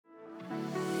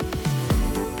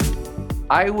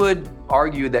I would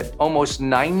argue that almost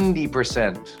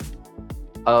 90%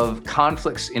 of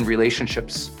conflicts in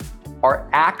relationships are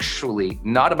actually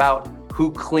not about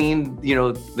who cleaned,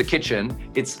 the kitchen.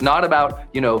 It's not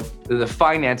about, the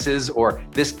finances or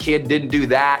this kid didn't do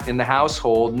that in the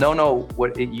household. No.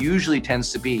 What it usually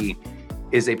tends to be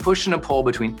is a push and a pull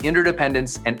between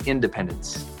interdependence and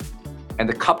independence, and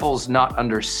the couple's not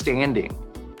understanding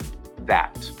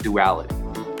that duality.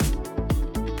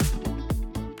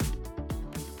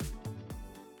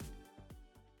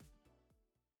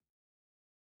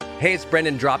 Hey, it's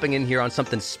Brendan dropping in here on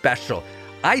something special.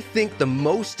 I think the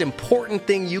most important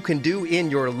thing you can do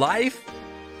in your life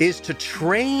is to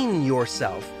train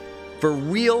yourself for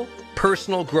real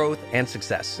personal growth and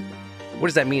success. What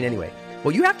does that mean anyway?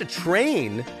 Well, you have to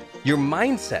train your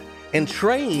mindset and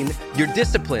train your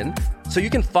discipline so you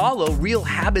can follow real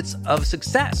habits of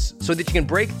success, so that you can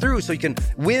break through, so you can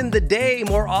win the day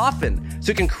more often,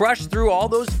 so you can crush through all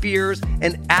those fears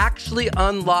and actually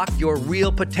unlock your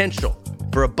real potential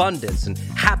for abundance and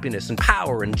happiness and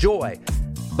power and joy.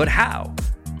 But how?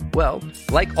 Well,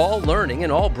 like all learning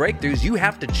and all breakthroughs, you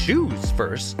have to choose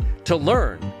first to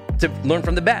learn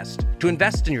from the best, to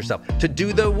invest in yourself, to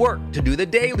do the work, to do the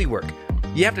daily work.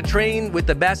 You have to train with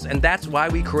the best, and that's why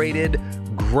we created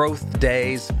Growth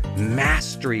Day's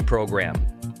Mastery Program.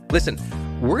 Listen,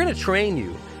 we're gonna train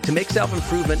you to make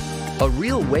self-improvement a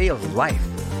real way of life,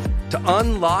 to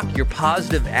unlock your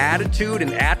positive attitude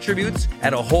and attributes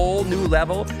at a whole new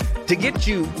level, to get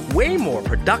you way more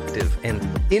productive and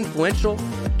influential,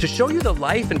 to show you the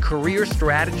life and career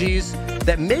strategies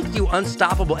that make you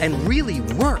unstoppable and really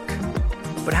work.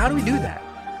 But how do we do that?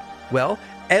 Well,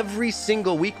 every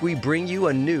single week we bring you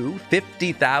a new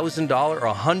 $50,000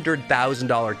 or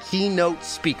 $100,000 keynote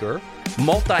speaker,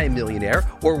 multimillionaire,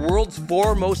 or world's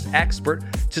foremost expert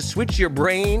to switch your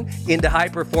brain into high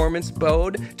performance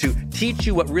mode, to teach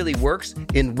you what really works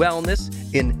in wellness,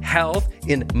 in health,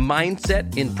 in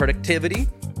mindset, in productivity.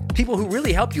 People who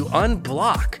really help you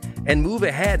unblock and move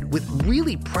ahead with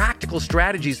really practical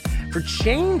strategies for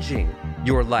changing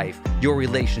your life, your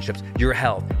relationships, your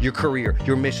health, your career,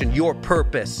 your mission, your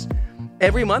purpose.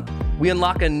 Every month, we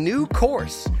unlock a new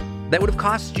course that would have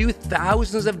cost you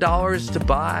thousands of dollars to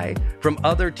buy from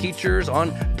other teachers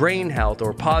on brain health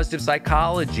or positive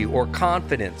psychology or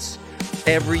confidence.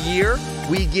 Every year,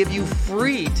 we give you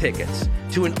free tickets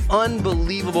to an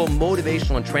unbelievable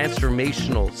motivational and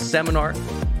transformational seminar.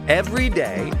 Every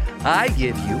day, I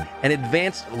give you an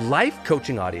advanced life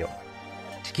coaching audio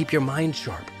to keep your mind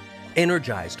sharp,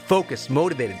 energized, focused,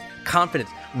 motivated, confident,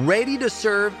 ready to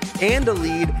serve and to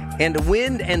lead and to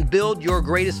win and build your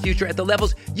greatest future at the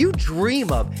levels you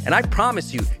dream of. And I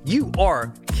promise you, you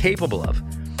are capable of.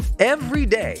 Every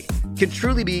day can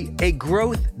truly be a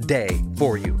growth day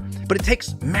for you. But it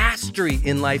takes mastery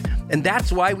in life, and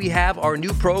that's why we have our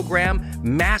new program,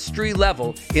 Mastery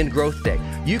Level in Growth Day.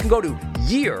 You can go to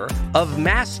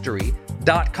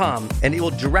yearofmastery.com, and it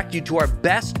will direct you to our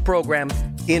best program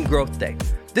in Growth Day.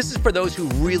 This is for those who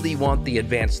really want the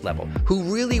advanced level, who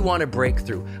really want to break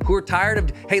through, who are tired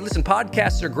of, hey, listen,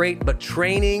 podcasts are great, but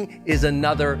training is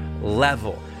another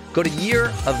level. Go to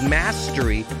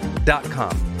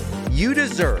yearofmastery.com. You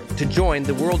deserve to join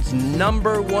the world's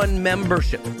 #1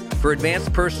 membership for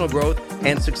advanced personal growth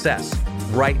and success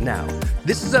right now.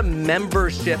 This is a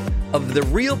membership of the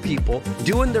real people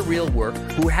doing the real work,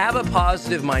 who have a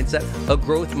positive mindset, a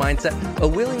growth mindset, a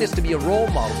willingness to be a role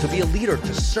model, to be a leader,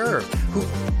 to serve, who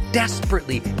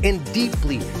desperately and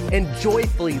deeply and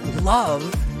joyfully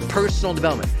love personal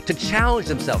development, to challenge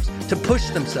themselves, to push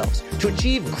themselves, to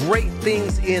achieve great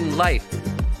things in life.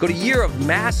 Go to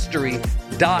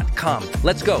yearofmastery.com.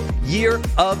 Let's go.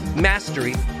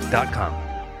 yearofmastery.com.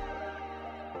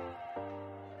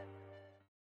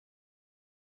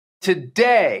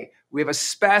 Today, we have a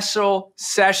special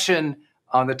session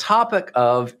on the topic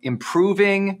of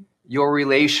improving your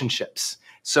relationships.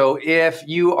 So if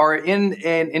you are in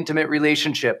an intimate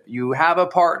relationship, you have a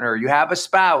partner, you have a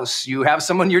spouse, you have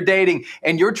someone you're dating,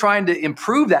 and you're trying to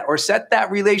improve that or set that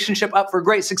relationship up for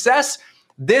great success,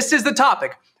 this is the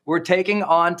topic we're taking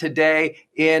on today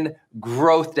in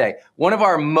Growth Day. One of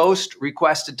our most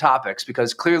requested topics,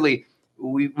 because clearly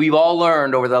we've all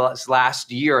learned over the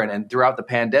last year and throughout the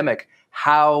pandemic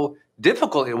how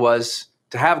difficult it was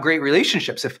to have great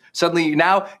relationships. If suddenly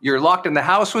now you're locked in the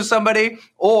house with somebody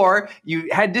or you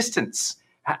had distance,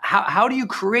 how do you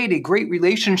create a great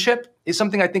relationship is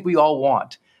something I think we all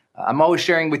want. I'm always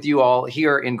sharing with you all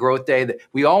here in Growth Day that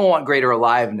we all want greater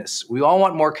aliveness. We all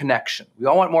want more connection. We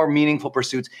all want more meaningful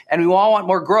pursuits, and we all want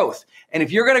more growth. And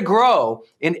if you're going to grow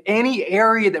in any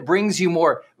area that brings you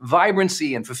more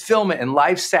vibrancy and fulfillment and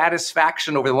life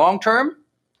satisfaction over the long term,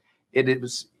 It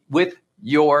is with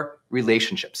your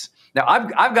relationships. Now,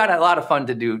 I've got a lot of fun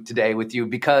to do today with you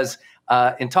because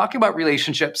in talking about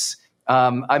relationships,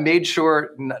 I made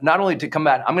sure not only to come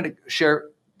back, I'm going to share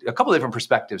a couple of different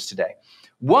perspectives today.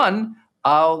 One,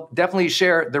 I'll definitely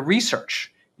share the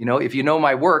research. If you know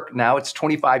my work now, it's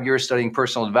 25 years studying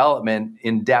personal development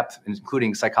in depth,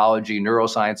 including psychology,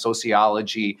 neuroscience,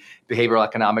 sociology, behavioral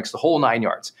economics, the whole 9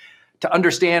 yards, to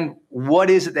understand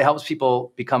what is it that helps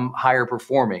people become higher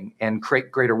performing and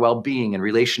create greater well-being and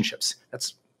relationships.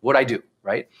 That's what I do,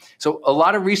 right? So a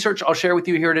lot of research I'll share with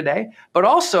you here today, but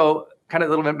also kind of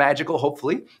a little bit magical,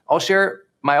 hopefully. I'll share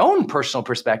my own personal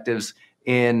perspectives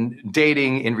in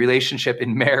dating, in relationship,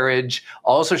 in marriage.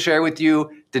 I'll also share with you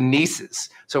Denise's.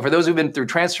 So for those who've been through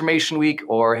Transformation Week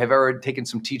or have ever taken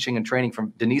some teaching and training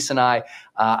from Denise and I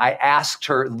asked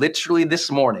her literally this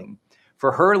morning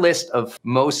for her list of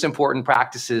most important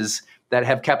practices that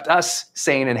have kept us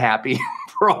sane and happy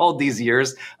for all these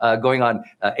years, going on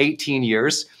 18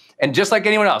 years. And just like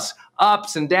anyone else,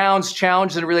 ups and downs,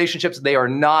 challenges in relationships, they are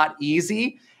not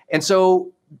easy. And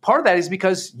so part of that is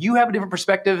because you have a different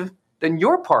perspective than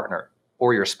your partner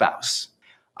or your spouse.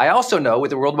 I also know with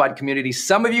the worldwide community,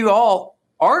 some of you all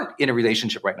aren't in a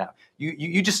relationship right now.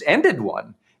 You just ended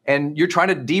one and you're trying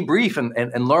to debrief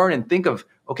and learn and think of,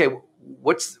 okay,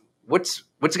 what's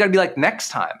it gonna be like next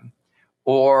time?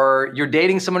 Or you're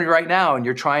dating someone right now and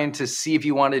you're trying to see if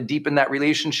you want to deepen that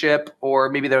relationship, or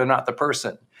maybe they're not the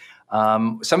person.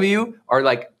 Some of you are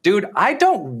like, dude, I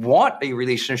don't want a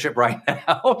relationship right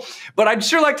now, but I'd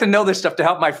sure like to know this stuff to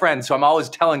help my friends. So I'm always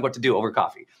telling what to do over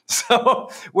coffee. So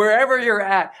wherever you're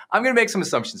at, I'm going to make some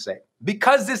assumptions today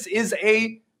because this is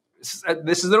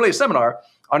literally a seminar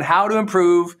on how to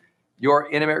improve your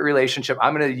intimate relationship.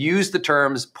 I'm going to use the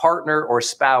terms partner or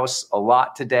spouse a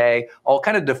lot today. I'll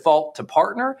kind of default to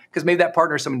partner because maybe that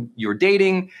partner is someone you're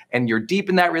dating and you're deep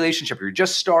in that relationship, you're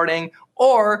just starting,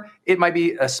 or it might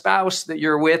be a spouse that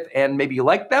you're with and maybe you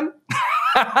like them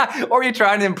or you're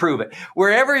trying to improve it.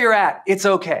 Wherever you're at, it's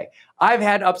okay. I've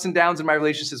had ups and downs in my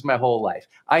relationships my whole life.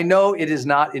 I know it is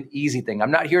not an easy thing. I'm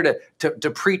not here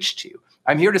to preach to you.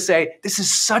 I'm here to say this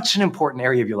is such an important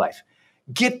area of your life.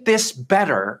 Get this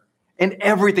better and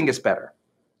everything gets better,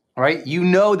 right? You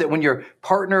know that when your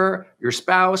partner, your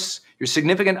spouse, your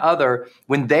significant other,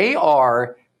 when they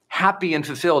are happy and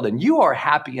fulfilled and you are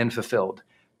happy and fulfilled,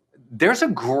 there's a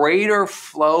greater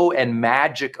flow and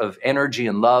magic of energy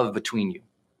and love between you.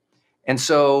 And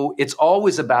so it's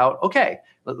always about, okay,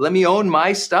 let me own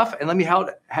my stuff and let me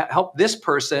help this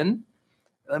person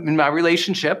in my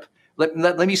relationship. Let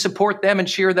me support them and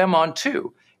cheer them on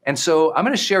too. And so I'm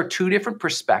going to share two different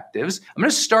perspectives. I'm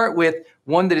going to start with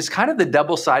one that is kind of the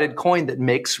double-sided coin that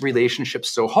makes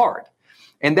relationships so hard.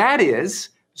 And that is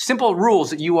simple rules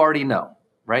that you already know,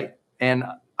 right? And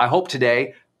I hope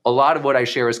today a lot of what I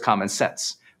share is common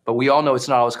sense, but we all know it's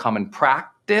not always common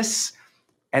practice.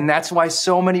 And that's why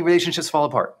so many relationships fall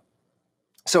apart.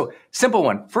 So simple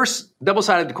one, first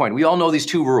double-sided coin. We all know these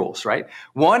two rules, right?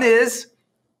 One is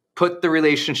put the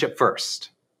relationship first.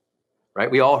 Right?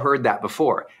 We all heard that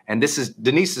before. And this is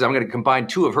Denise's, I'm going to combine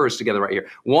two of hers together right here.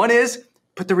 One is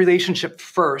put the relationship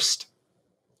first.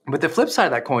 But the flip side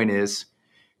of that coin is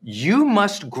you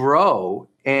must grow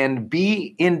and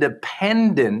be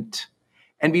independent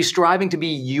and be striving to be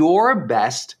your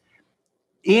best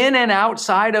in and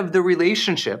outside of the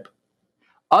relationship.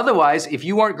 Otherwise, if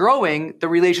you aren't growing, the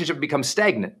relationship becomes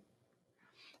stagnant.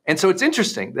 And so it's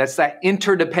interesting. That's that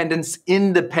interdependence,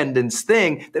 independence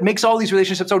thing that makes all these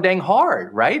relationships so dang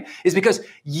hard, right? Is because,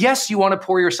 yes, you want to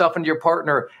pour yourself into your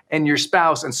partner and your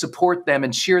spouse and support them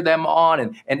and cheer them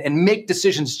on and make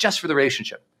decisions just for the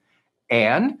relationship.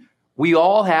 And we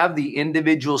all have the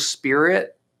individual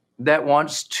spirit that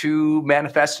wants to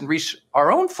manifest and reach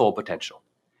our own full potential.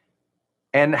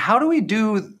 And how do we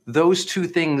do those two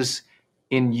things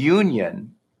in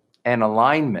union and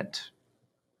alignment?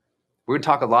 We're going to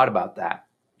talk a lot about that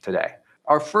today.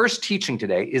 Our first teaching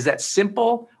today is that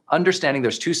simple understanding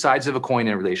there's two sides of a coin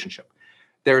in a relationship.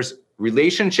 There's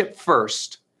relationship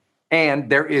first, and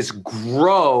there is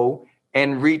grow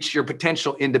and reach your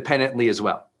potential independently as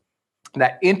well.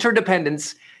 That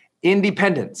interdependence,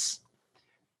 independence.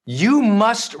 You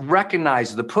must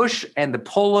recognize the push and the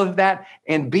pull of that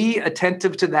and be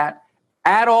attentive to that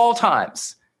at all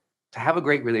times to have a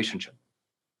great relationship.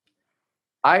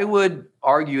 I would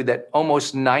argue that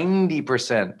almost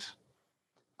 90%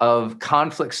 of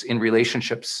conflicts in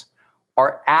relationships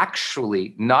are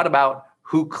actually not about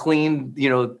who cleaned,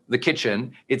 the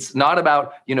kitchen. It's not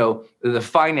about, the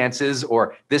finances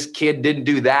or this kid didn't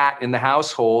do that in the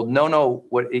household. No.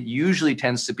 What it usually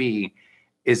tends to be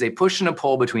is a push and a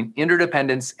pull between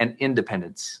interdependence and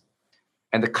independence.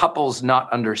 and the couple's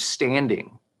not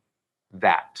understanding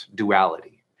that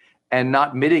duality and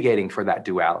not mitigating for that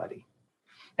duality.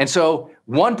 And so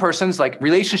one person's like,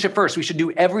 relationship first. We should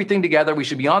do everything together. We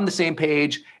should be on the same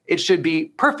page. It should be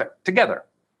perfect together.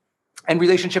 And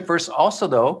relationship first also,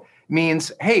 though,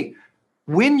 means, hey,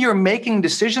 when you're making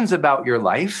decisions about your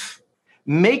life,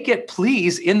 make it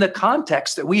please in the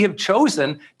context that we have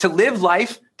chosen to live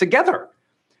life together.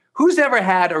 Who's ever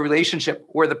had a relationship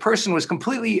where the person was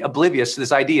completely oblivious to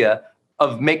this idea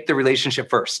of make the relationship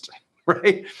first,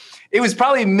 right? It was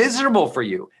probably miserable for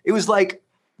you. It was like,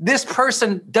 this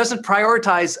person doesn't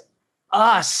prioritize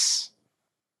us.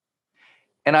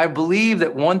 And I believe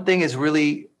that one thing has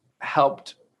really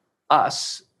helped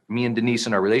us, me and Denise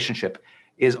in our relationship,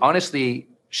 is honestly,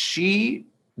 she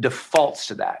defaults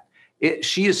to that.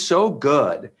 She is so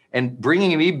good, and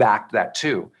bringing me back to that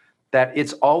too, that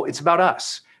it's about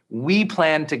us. We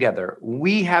plan together.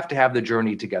 We have to have the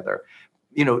journey together.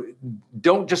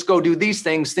 Don't just go do these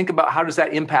things. Think about how does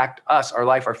that impact us, our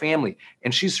life, our family.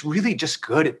 And she's really just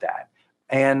good at that.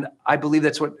 And I believe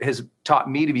that's what has taught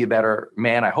me to be a better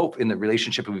man, I hope, in the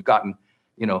relationship. We've gotten,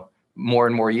 more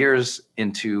and more years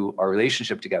into our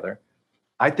relationship together.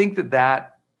 I think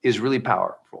that is really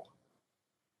powerful.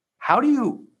 How do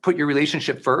you put your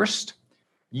relationship first?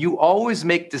 You always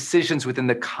make decisions within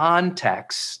the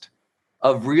context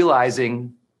of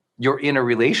realizing you're in a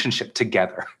relationship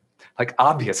together. Like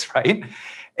obvious, right?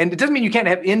 And it doesn't mean you can't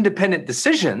have independent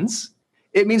decisions.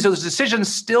 It means those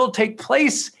decisions still take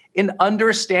place in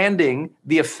understanding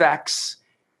the effects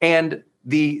and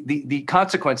the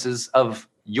consequences of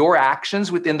your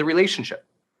actions within the relationship.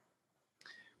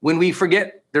 When we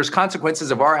forget there's consequences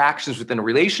of our actions within a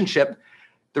relationship,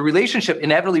 the relationship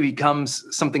inevitably becomes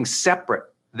something separate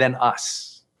than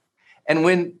us. And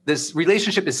when this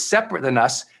relationship is separate than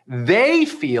us, they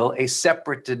feel a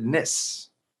separatedness.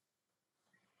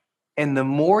 And the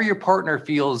more your partner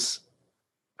feels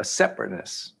a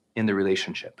separateness in the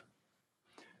relationship,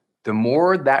 the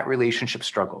more that relationship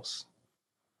struggles.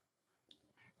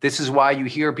 This is why you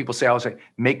hear people say,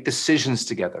 make decisions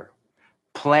together,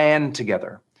 plan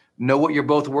together, know what you're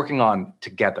both working on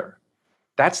together.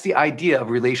 That's the idea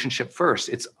of relationship first.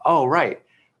 It's, right,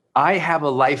 I have a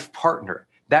life partner.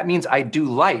 That means I do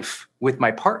life with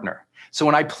my partner. So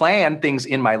when I plan things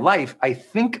in my life, I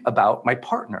think about my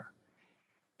partner.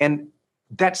 And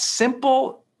that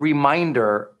simple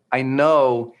reminder, I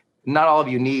know not all of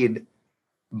you need,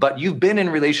 but you've been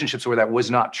in relationships where that was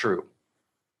not true.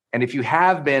 And if you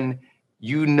have been,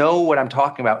 you know what I'm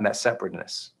talking about in that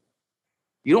separateness.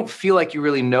 You don't feel like you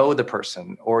really know the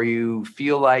person, or you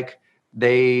feel like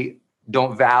they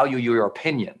don't value your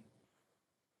opinion.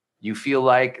 You feel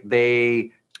like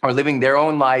they are living their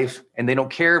own life and they don't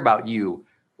care about you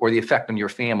or the effect on your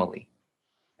family.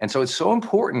 And so it's so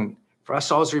important for us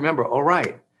to always remember,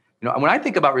 when I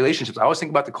think about relationships, I always think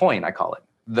about the coin, I call it.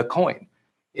 The coin.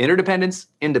 Interdependence,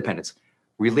 independence.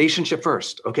 Relationship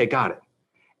first. Okay, got it.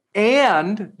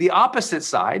 And the opposite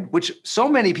side, which so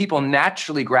many people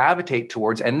naturally gravitate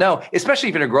towards and know, especially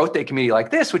if in a growth day community like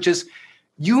this, which is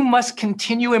you must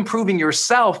continue improving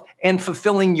yourself and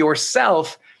fulfilling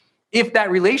yourself if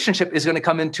that relationship is going to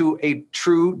come into a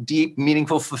true, deep,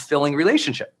 meaningful, fulfilling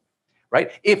relationship,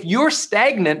 right? If you're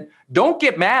stagnant, don't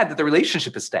get mad that the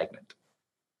relationship is stagnant.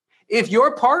 If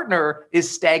your partner is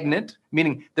stagnant,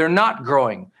 meaning they're not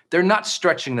growing, they're not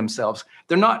stretching themselves,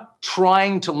 they're not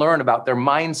trying to learn about their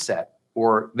mindset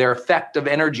or their effect of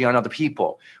energy on other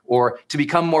people, or to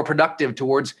become more productive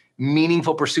towards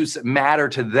meaningful pursuits that matter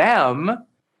to them,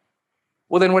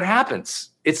 well, then what happens?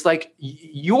 It's like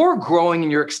you're growing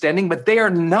and you're extending, but they are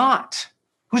not.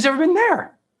 Who's ever been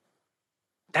there?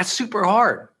 That's super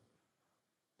hard.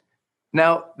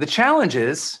 Now, the challenge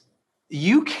is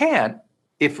you can't,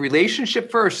 if relationship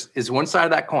first is one side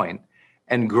of that coin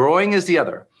and growing is the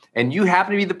other, and you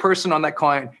happen to be the person on that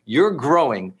coin, you're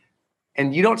growing,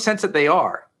 and you don't sense that they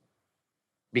are.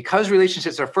 Because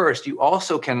relationships are first, you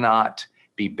also cannot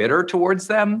be bitter towards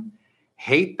them,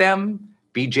 hate them,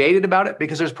 be jaded about it,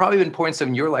 because there's probably been points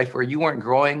in your life where you weren't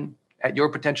growing at your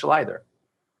potential either.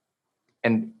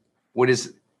 And what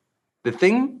is the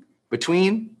thing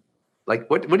between,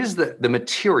 what is the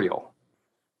material,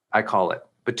 I call it,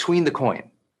 between the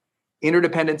coin?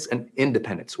 Interdependence and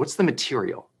independence. What's the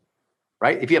material?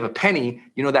 Right? If you have a penny,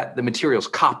 you know that the material is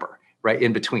copper, right?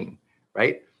 In between,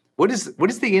 right? What is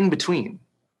the in between?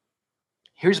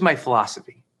 Here's my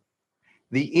philosophy.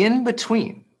 The in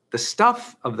between, the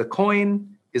stuff of the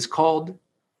coin, is called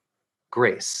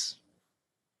grace.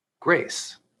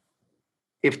 Grace.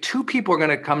 If two people are going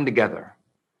to come together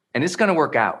and it's going to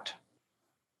work out,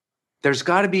 there's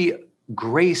got to be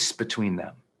grace between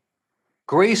them.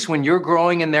 Grace when you're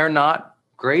growing and they're not.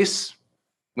 Grace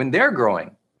when they're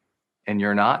growing and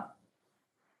you're not.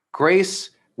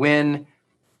 Grace when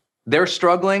they're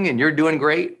struggling and you're doing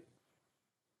great.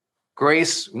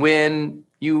 Grace when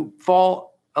you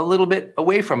fall a little bit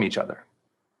away from each other.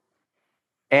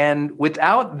 And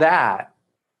without that,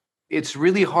 it's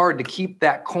really hard to keep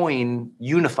that coin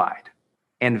unified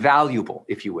and valuable,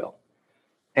 if you will.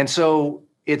 And so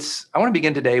I want to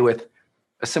begin today with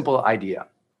a simple idea.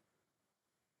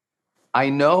 I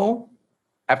know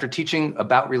after teaching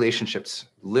about relationships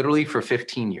literally for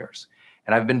 15 years,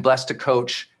 and I've been blessed to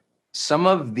coach some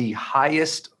of the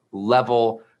highest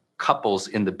level couples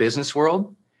in the business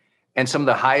world and some of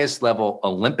the highest level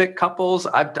Olympic couples.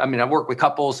 I've worked with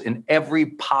couples in every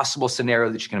possible scenario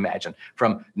that you can imagine,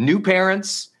 from new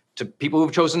parents to people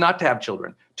who've chosen not to have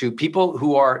children, to people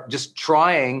who are just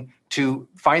trying to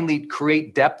finally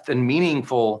create depth and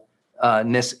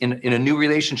meaningfulness in a new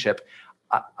relationship.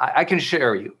 I can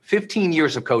share you, 15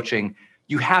 years of coaching,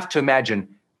 you have to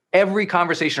imagine every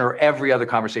conversation or every other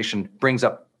conversation brings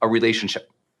up a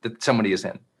relationship that somebody is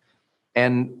in.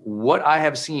 And what I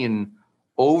have seen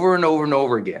over and over and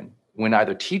over again, when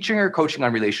either teaching or coaching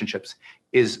on relationships,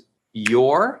 is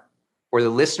your or the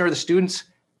listener, the student's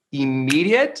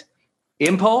immediate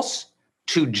impulse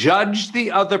to judge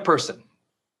the other person.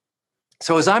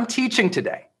 So as I'm teaching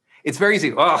today, it's very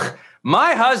easy.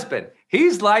 My husband,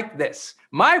 he's like this.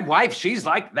 My wife, she's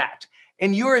like that.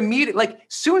 And you're immediately, as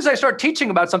soon as I start teaching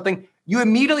about something, you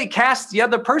immediately cast the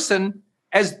other person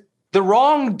as the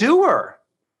wrongdoer.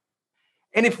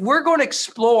 And if we're going to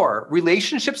explore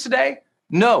relationships today,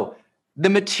 no, the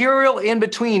material in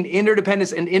between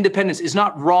interdependence and independence is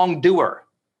not wrongdoer.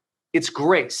 It's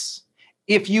grace.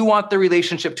 If you want the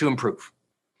relationship to improve,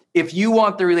 if you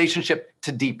want the relationship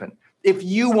to deepen, if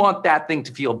you want that thing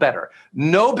to feel better,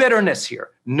 no bitterness here,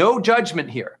 no judgment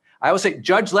here. I always say,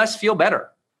 judge less, feel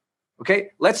better. Okay,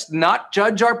 let's not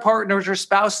judge our partners or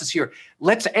spouses here.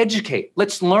 Let's educate,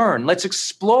 let's learn, let's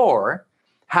explore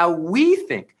how we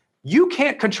think. You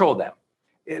can't control them.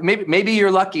 Maybe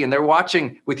you're lucky and they're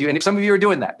watching with you. And if some of you are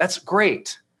doing that, that's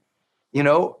great.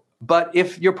 But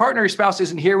if your partner or spouse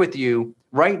isn't here with you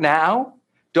right now,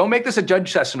 don't make this a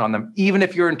judge session on them, even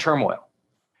if you're in turmoil,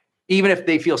 even if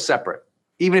they feel separate,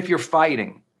 even if you're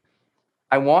fighting.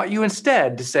 I want you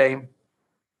instead to say,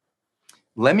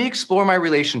 let me explore my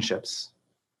relationships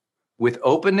with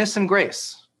openness and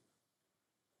grace.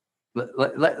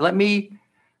 Let me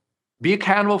be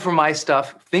accountable for my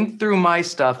stuff, think through my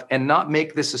stuff, and not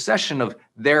make this a session of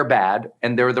they're bad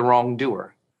and they're the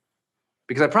wrongdoer.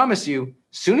 Because I promise you,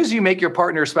 as soon as you make your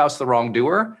partner or spouse the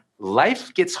wrongdoer,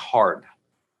 life gets hard.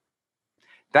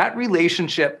 That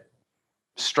relationship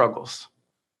struggles.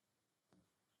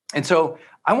 And so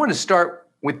I want to start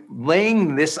with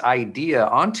laying this idea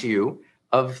onto you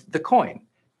of the coin.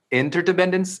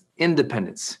 Interdependence,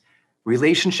 independence.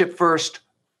 Relationship first,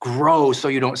 grow so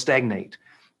you don't stagnate.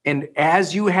 And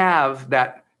as you have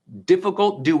that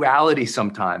difficult duality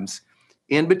sometimes,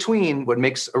 in between what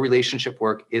makes a relationship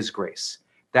work is grace.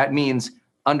 That means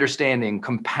understanding,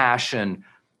 compassion,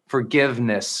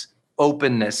 forgiveness,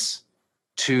 openness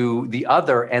to the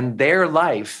other and their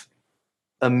life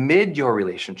amid your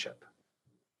relationship.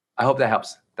 I hope that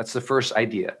helps. That's the first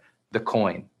idea, the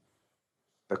coin.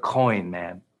 The coin,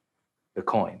 man, the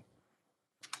coin.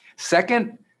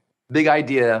 Second big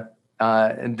idea,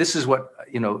 and this is what,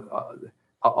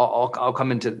 I'll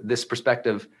come into this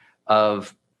perspective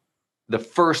of the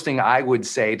first thing I would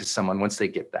say to someone once they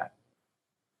get that,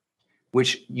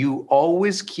 which you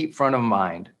always keep front of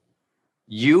mind.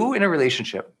 You in a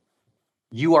relationship,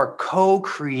 you are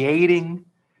co-creating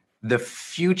the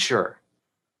future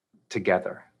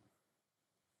together.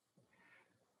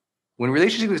 When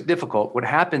relationship is difficult, what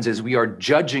happens is we are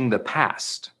judging the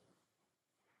past,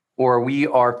 or we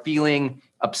are feeling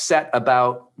upset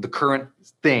about the current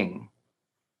thing.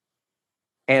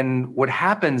 And what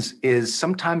happens is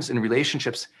sometimes in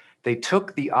relationships, they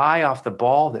took the eye off the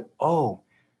ball that,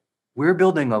 we're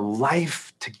building a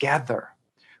life together.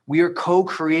 We are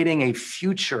co-creating a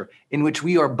future in which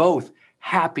we are both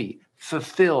happy,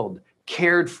 fulfilled,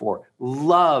 cared for,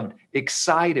 loved,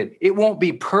 excited. It won't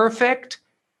be perfect,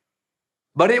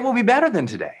 but it will be better than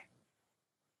today.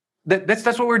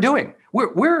 That's what we're doing.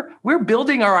 We're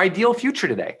building our ideal future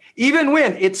today, even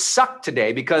when it sucked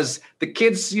today because the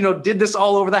kids, did this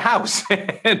all over the house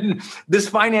and this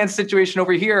finance situation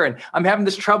over here, and I'm having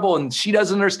this trouble, and she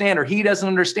doesn't understand or he doesn't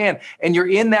understand, and you're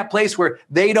in that place where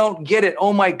they don't get it.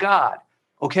 Oh my God.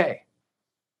 Okay,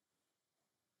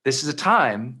 this is a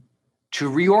time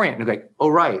to reorient and be like, oh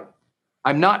right,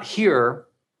 I'm not here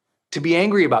to be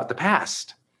angry about the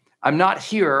past. I'm not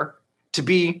here to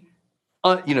be,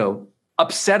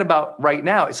 upset about right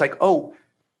now. It's like, oh,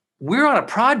 we're on a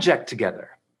project together,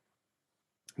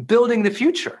 building the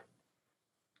future.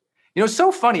 It's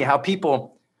so funny how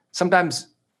people sometimes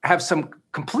have some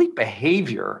complete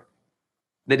behavior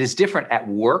that is different at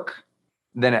work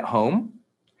than at home.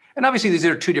 And obviously these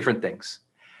are two different things.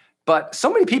 But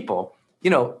so many people,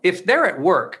 if they're at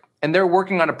work and they're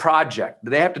working on a project,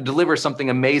 they have to deliver something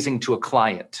amazing to a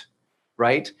client,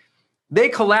 right? They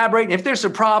collaborate. And if there's a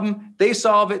problem, they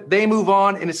solve it, they move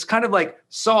on. And it's kind of like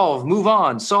solve, move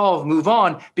on.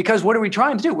 Because what are we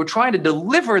trying to do? We're trying to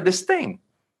deliver this thing.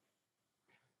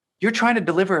 You're trying to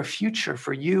deliver a future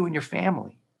for you and your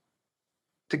family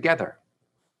together.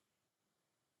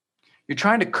 You're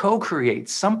trying to co-create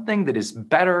something that is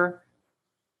better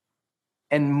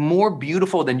and more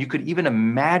beautiful than you could even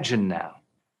imagine now.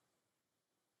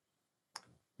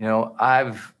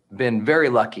 I've been very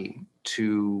lucky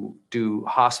to do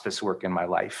hospice work in my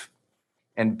life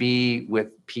and be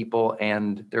with people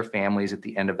and their families at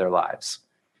the end of their lives.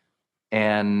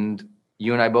 And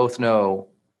you and I both know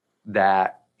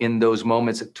that in those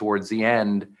moments towards the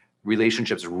end,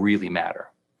 relationships really matter.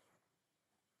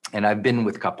 And I've been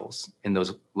with couples in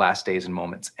those last days and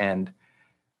moments. And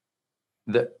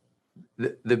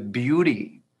the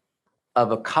beauty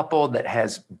of a couple that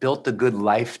has built a good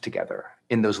life together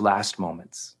in those last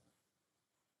moments,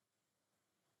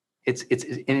 it's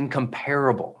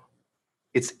incomparable.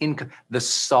 The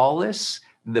solace,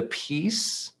 the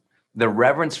peace, the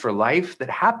reverence for life that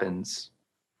happens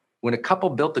when a couple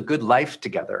built a good life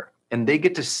together and they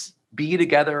get to be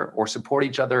together or support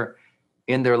each other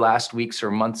in their last weeks or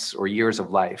months or years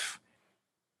of life.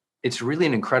 It's really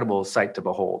an incredible sight to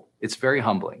behold. It's very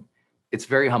humbling. It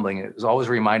was always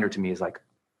a reminder to me, is like,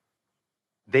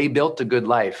 they built a good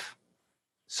life.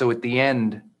 So at the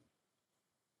end,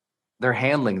 they're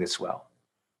handling this well.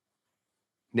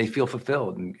 They feel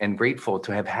fulfilled and grateful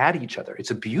to have had each other.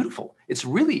 It's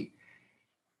really,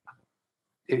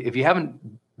 if you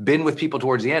haven't been with people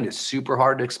towards the end, it's super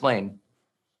hard to explain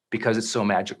because it's so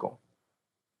magical.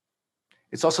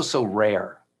 It's also so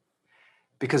rare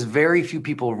because very few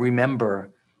people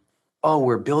remember, oh,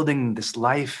 we're building this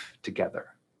life together.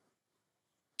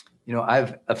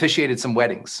 I've officiated some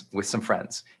weddings with some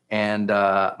friends, and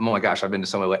oh my gosh, I've been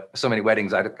to so many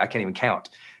weddings, I can't even count.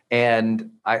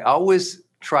 And I always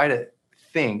try to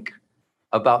think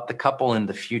about the couple in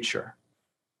the future.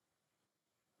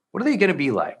 What are they going to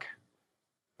be like?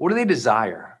 What do they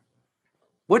desire?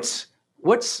 What's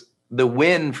the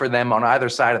win for them on either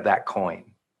side of that coin?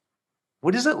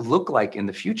 What does it look like in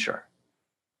the future?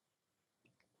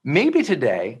 Maybe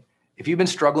today, if you've been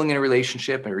struggling in a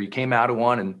relationship or you came out of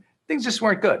one and things just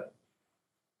weren't good,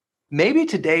 maybe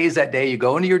today is that day you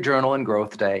go into your journal and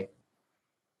growth day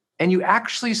and you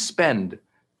actually spend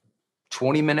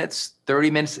 20 minutes,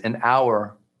 30 minutes, an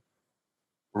hour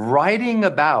writing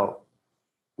about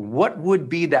what would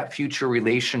be that future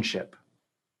relationship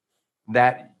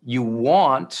that you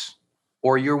want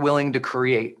or you're willing to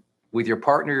create with your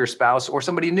partner, your spouse, or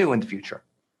somebody new in the future.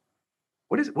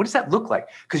 What does that look like?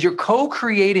 Because you're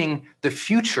co-creating the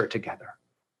future together.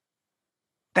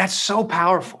 That's so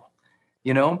powerful.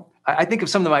 I think of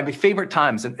some of my favorite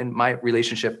times in my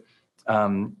relationship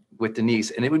with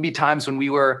Denise, and it would be times when we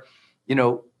were, we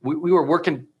were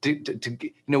working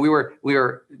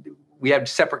we had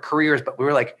separate careers, but we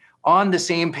were like on the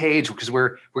same page because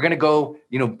we're going to go,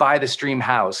 buy this dream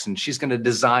house, and she's going to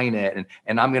design it.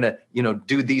 And I'm going to,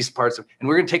 do these parts and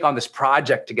we're going to take on this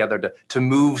project together to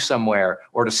move somewhere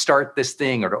or to start this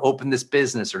thing or to open this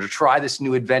business or to try this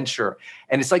new adventure.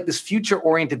 And it's like this future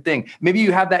oriented thing. Maybe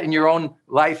you have that in your own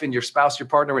life and your spouse, your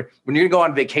partner, when you're going to go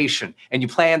on vacation and you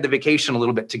plan the vacation a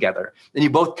little bit together and you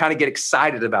both kind of get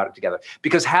excited about it together,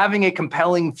 because having a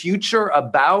compelling future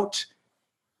about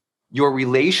your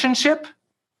relationship,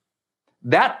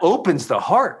 that opens the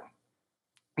heart.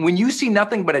 When you see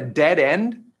nothing but a dead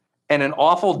end and an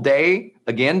awful day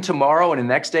again tomorrow and the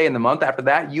next day and the month after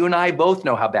that, you and I both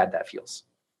know how bad that feels.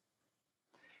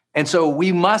 And so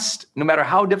we must, no matter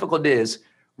how difficult it is,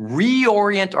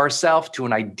 reorient ourselves to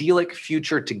an idyllic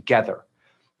future together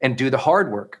and do the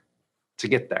hard work to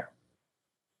get there.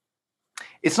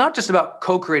 It's not just about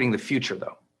co-creating the future,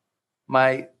 though.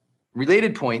 My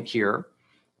related point here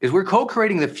is we're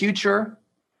co-creating the future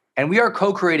and we are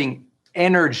co-creating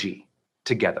energy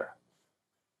together.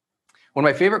 One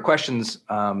of my favorite questions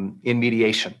in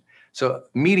mediation. So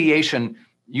mediation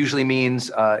usually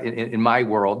means, in my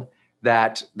world,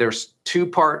 that there's two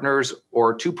partners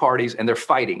or two parties and they're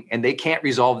fighting and they can't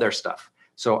resolve their stuff.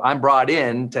 So I'm brought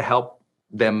in to help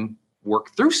them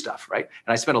work through stuff, right?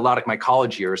 And I spent a lot of my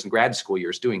college years and grad school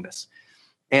years doing this.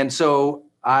 And so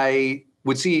I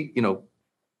would see,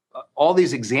 all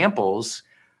these examples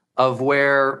of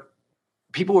where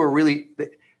people were really,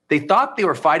 they thought they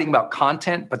were fighting about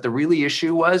content, but the really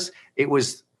issue was, it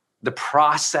was the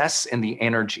process and the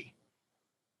energy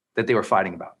that they were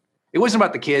fighting about. It wasn't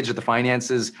about the kids or the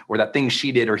finances or that thing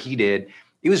she did or he did.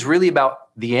 It was really about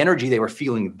the energy they were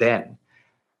feeling then.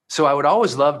 So I would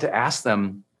always love to ask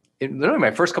them, literally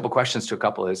my first couple questions to a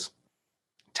couple is,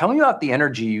 tell me about the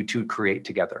energy you two create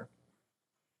together.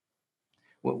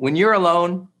 When you're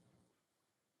alone,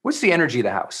 what's the energy of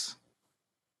the house?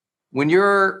 When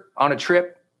you're on a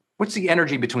trip, what's the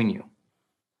energy between you?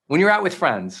 When you're out with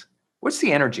friends, what's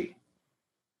the energy?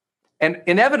 And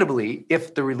inevitably,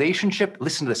 if the relationship,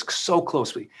 listen to this so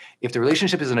closely, if the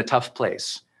relationship is in a tough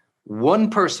place, one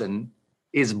person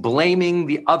is blaming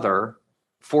the other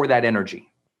for that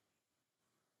energy,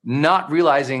 not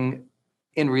realizing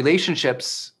in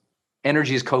relationships,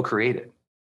 energy is co-created.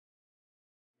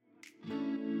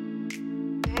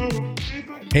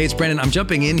 Hey, it's Brendan. I'm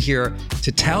jumping in here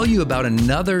to tell you about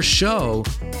another show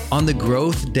on the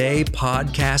Growth Day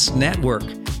Podcast Network.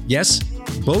 Yes,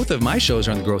 both of my shows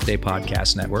are on the Growth Day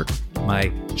Podcast Network.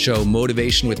 My show,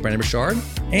 Motivation with Brendan Burchard,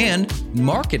 and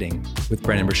Marketing with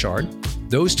Brendan Burchard.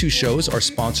 Those two shows are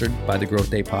sponsored by the Growth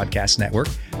Day Podcast Network,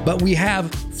 but we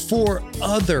have 4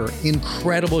 other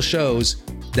incredible shows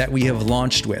that we have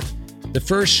launched with. The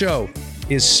first show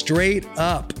is Straight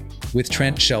Up with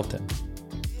Trent Shelton.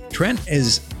 Trent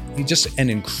is just an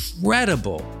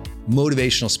incredible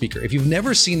motivational speaker. If you've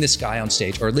never seen this guy on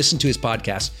stage or listened to his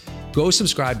podcast, go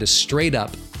subscribe to Straight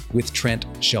Up with Trent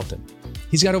Shelton.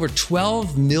 He's got over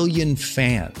 12 million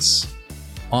fans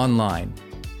online.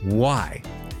 Why?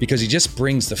 Because he just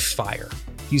brings the fire.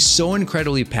 He's so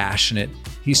incredibly passionate.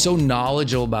 He's so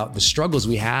knowledgeable about the struggles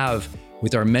we have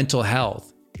with our mental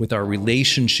health, with our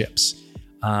relationships.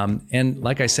 And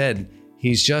like I said,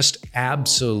 he's just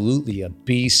absolutely a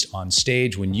beast on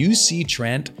stage. When you see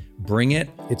Trent bring it,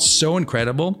 it's so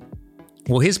incredible.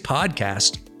 Well, his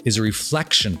podcast is a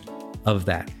reflection of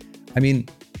that. I mean,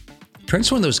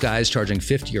 Trent's one of those guys charging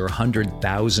 $50,000 or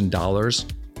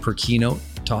 $100,000 per keynote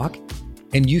talk,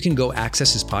 and you can go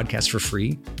access his podcast for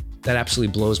free. That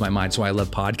absolutely blows my mind. That's why I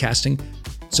love podcasting.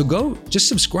 So go just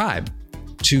subscribe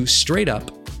to Straight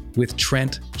Up with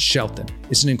Trent Shelton.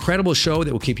 It's an incredible show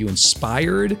that will keep you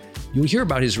inspired. You'll hear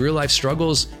about his real life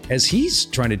struggles as he's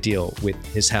trying to deal with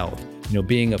his health.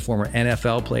 Being a former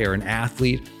NFL player, an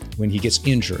athlete, when he gets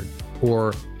injured,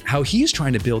 or how he's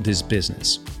trying to build his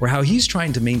business, or how he's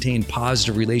trying to maintain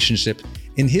positive relationship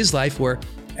in his life where,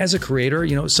 as a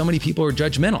creator, so many people are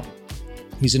judgmental.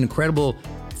 He's an incredible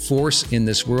force in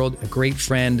this world, a great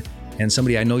friend, and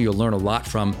somebody I know you'll learn a lot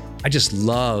from. I just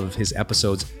love his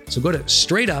episodes. So go to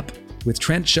Straight Up with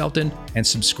Trent Shelton and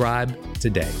subscribe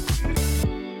today.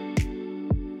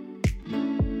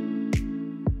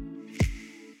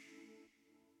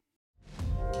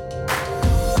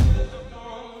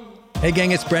 Hey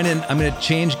gang, it's Brendan. I'm going to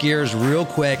change gears real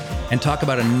quick and talk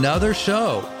about another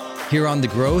show here on the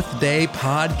Growth Day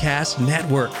Podcast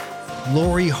Network.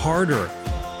 Lori Harder.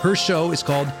 Her show is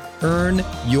called Earn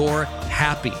Your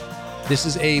Happy. This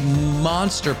is a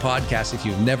monster podcast if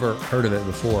you've never heard of it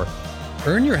before.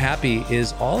 Earn Your Happy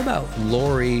is all about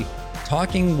Lori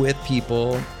talking with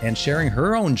people and sharing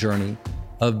her own journey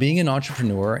of being an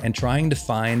entrepreneur and trying to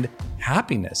find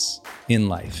happiness in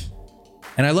life.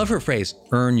 And I love her phrase,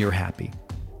 earn your happy.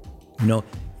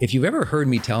 If you've ever heard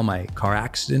me tell my car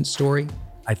accident story,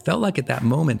 I felt like at that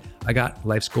moment, I got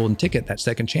life's golden ticket, that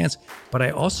second chance, but I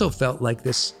also felt like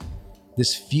this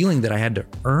feeling that I had to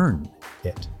earn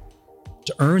it,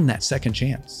 to earn that second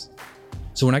chance.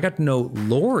 So when I got to know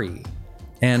Lori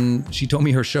and she told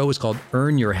me her show was called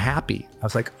Earn Your Happy, I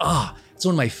was like, it's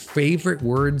one of my favorite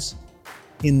words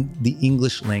in the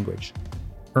English language,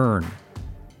 earn.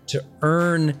 To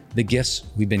earn the gifts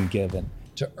we've been given,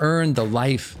 to earn the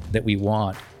life that we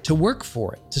want, to work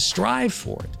for it, to strive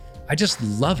for it. I just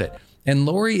love it. And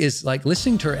Lori is like,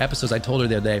 listening to her episodes, I told her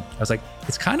the other day, I was like,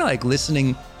 it's kind of like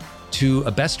listening to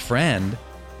a best friend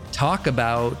talk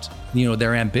about,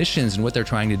 their ambitions and what they're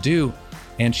trying to do.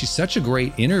 And she's such a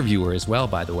great interviewer as well,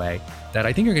 by the way, that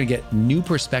I think you're going to get new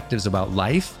perspectives about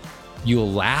life.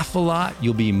 You'll laugh a lot,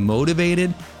 you'll be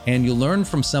motivated, and you'll learn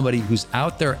from somebody who's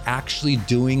out there actually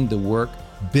doing the work,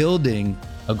 building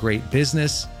a great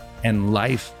business and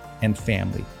life and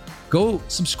family. Go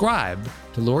subscribe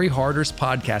to Lori Harder's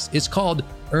podcast. It's called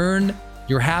Earn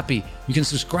Your Happy. You can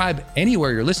subscribe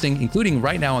anywhere you're listening, including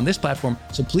right now on this platform.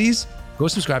 So please go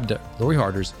subscribe to Lori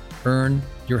Harder's Earn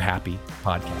Your Happy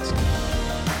podcast.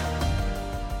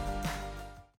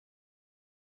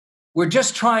 We're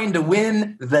just trying to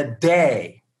win the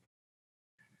day.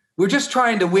 We're just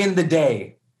trying to win the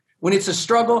day. When it's a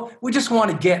struggle, we just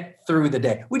want to get through the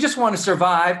day. We just want to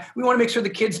survive. We want to make sure the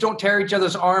kids don't tear each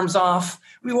other's arms off.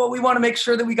 We want to make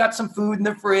sure that we got some food in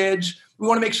the fridge. We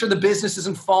want to make sure the business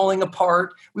isn't falling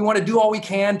apart. We want to do all we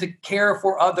can to care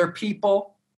for other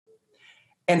people.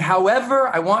 And however,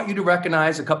 I want you to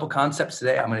recognize a couple concepts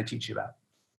today I'm going to teach you about.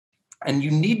 And you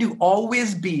need to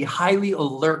always be highly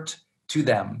alert to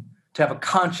them to have a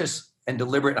conscious and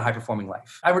deliberate and high-performing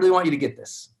life. I really want you to get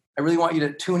this. I really want you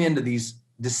to tune into these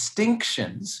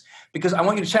distinctions because I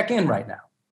want you to check in right now.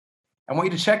 I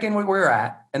want you to check in where we're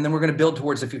at, and then we're going to build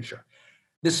towards the future.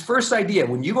 This first idea,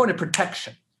 when you go into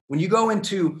protection, when you go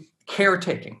into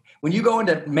caretaking, when you go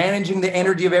into managing the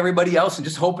energy of everybody else and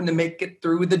just hoping to make it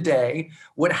through the day,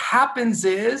 what happens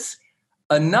is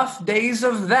enough days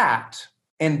of that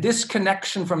and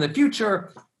disconnection from the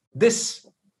future, this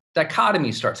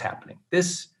dichotomy starts happening,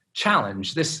 this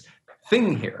challenge, this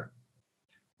thing here.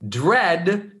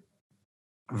 Dread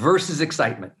versus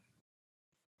excitement.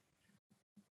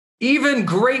 Even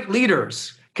great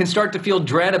leaders can start to feel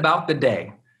dread about the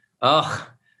day. Ugh,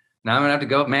 now I'm going to have to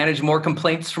go manage more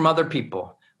complaints from other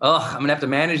people. Ugh, I'm going to have to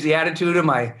manage the attitude of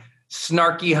my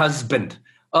snarky husband.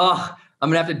 Ugh, I'm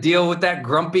going to have to deal with that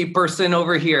grumpy person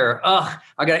over here. Ugh,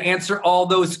 I got to answer all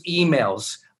those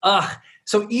emails. Ugh.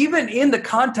 So even in the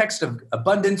context of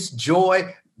abundance,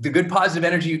 joy, the good positive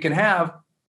energy you can have,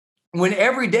 when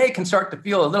every day can start to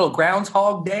feel a little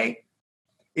Groundhog Day,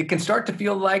 it can start to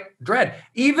feel like dread.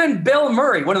 Even Bill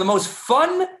Murray, one of the most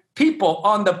fun people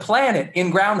on the planet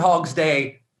in Groundhog's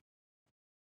Day,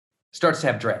 starts to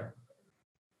have dread.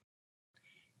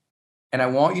 And I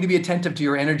want you to be attentive to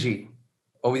your energy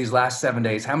over these last 7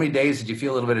 days. How many days did you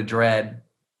feel a little bit of dread?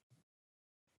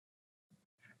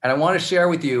 And I want to share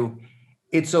with you,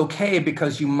 it's okay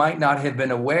because you might not have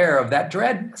been aware of that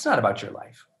dread. It's not about your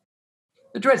life.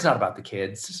 The dread's not about the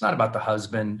kids. It's not about the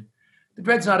husband. The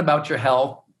dread's not about your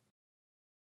health.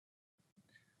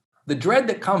 The dread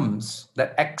that comes,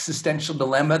 that existential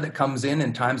dilemma that comes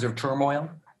in times of turmoil,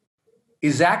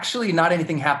 is actually not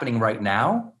anything happening right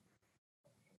now.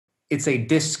 It's a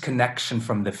disconnection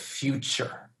from the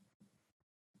future.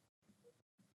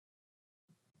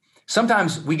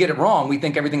 Sometimes we get it wrong. We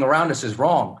think everything around us is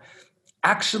wrong.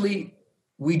 Actually,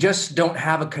 we just don't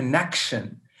have a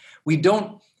connection. We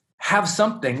don't have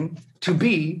something to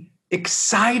be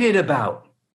excited about.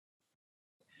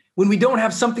 When we don't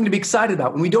have something to be excited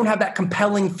about, when we don't have that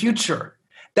compelling future,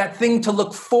 that thing to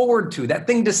look forward to, that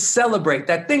thing to celebrate,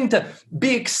 that thing to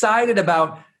be excited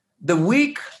about, the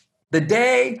week, the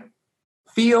day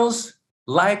feels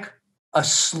like a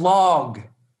slog,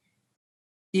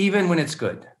 even when it's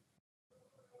good.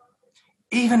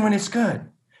 Even when it's good.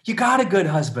 You got a good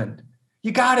husband.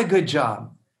 You got a good job.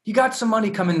 You got some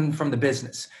money coming in from the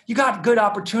business. You got good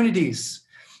opportunities.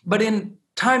 But in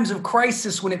times of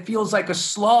crisis, when it feels like a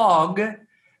slog,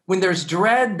 when there's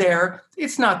dread there,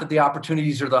 it's not that the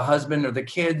opportunities or the husband or the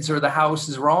kids or the house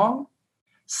is wrong.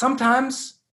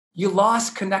 Sometimes you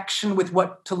lost connection with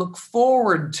what to look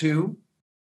forward to.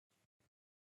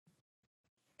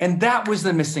 And that was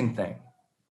the missing thing.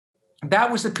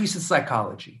 That was the piece of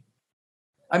psychology.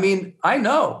 I mean, I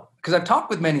know, because I've talked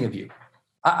with many of you.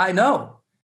 I know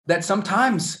that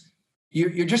sometimes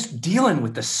you're just dealing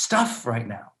with the stuff right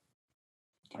now.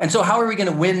 And so how are we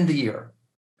going to win the year?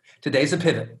 Today's a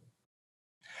pivot.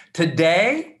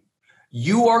 Today,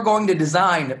 you are going to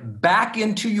design back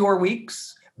into your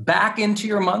weeks, back into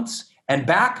your months, and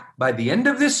back by the end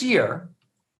of this year,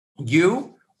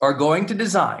 you are going to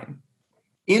design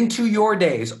into your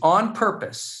days on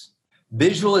purpose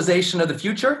visualization of the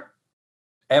future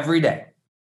every day.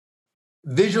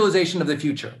 Visualization of the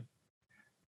future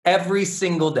every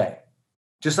single day.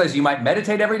 Just as you might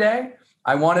meditate every day,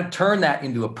 I want to turn that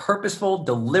into a purposeful,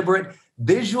 deliberate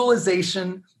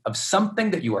visualization of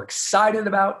something that you are excited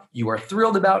about, you are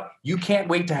thrilled about, you can't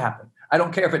wait to happen. I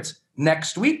don't care if it's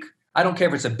next week. I don't care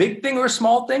if it's a big thing or a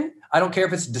small thing. I don't care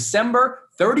if it's December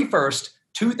 31st,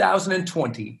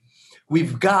 2020.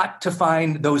 We've got to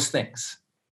find those things.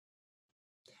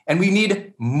 And we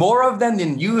need more of them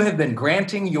than you have been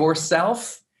granting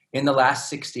yourself in the last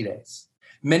 60 days.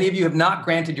 Many of you have not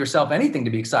granted yourself anything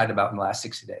to be excited about in the last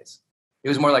 60 days. It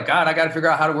was more like, God, I got to figure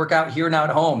out how to work out here now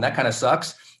at home. That kind of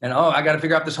sucks. And I got to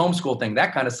figure out this homeschool thing.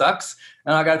 That kind of sucks.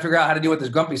 And I got to figure out how to deal with this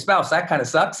grumpy spouse. That kind of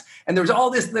sucks. And there's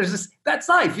this, that's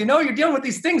life. You know, you're dealing with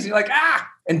these things. And you're like,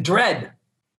 and dread.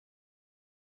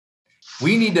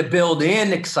 We need to build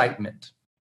in excitement.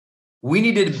 We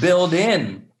need to build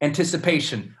in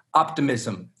anticipation,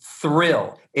 optimism,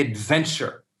 thrill,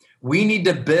 adventure. We need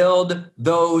to build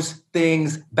those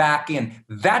things back in.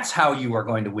 That's how you are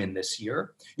going to win this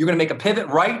year. You're going to make a pivot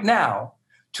right now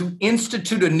to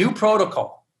institute a new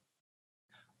protocol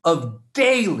of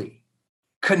daily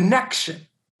connection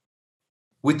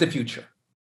with the future.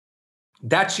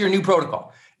 That's your new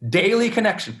protocol. Daily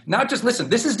connection. Not just listen,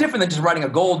 this is different than just writing a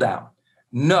goal down.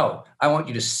 No, I want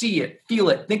you to see it, feel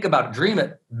it, think about it, dream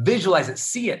it, visualize it,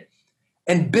 see it,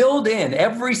 and build in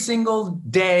every single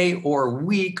day or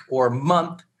week or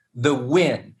month the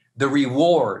win, the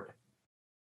reward,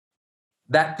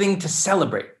 that thing to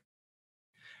celebrate.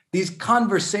 These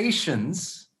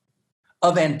conversations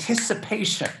of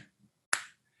anticipation,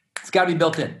 it's got to be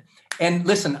built in. And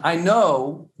listen, I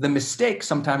know the mistake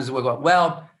sometimes is we'll go,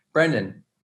 well, Brendan,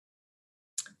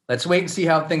 let's wait and see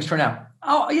how things turn out.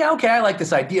 Oh, yeah, okay, I like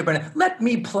this idea, Brendan. Let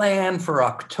me plan for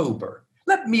October.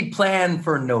 Let me plan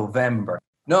for November.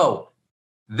 No,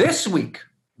 this week,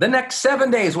 the next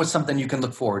 7 days was something you can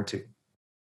look forward to.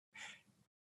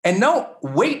 And don't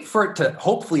wait for it to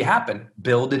hopefully happen.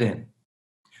 Build it in.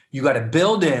 You got to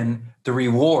build in the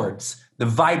rewards, the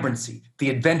vibrancy, the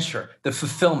adventure, the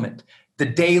fulfillment, the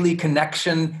daily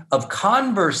connection of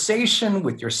conversation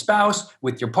with your spouse,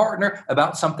 with your partner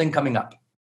about something coming up.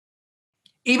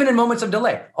 Even in moments of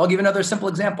delay. I'll give another simple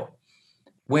example.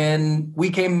 When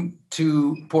we came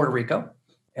to Puerto Rico,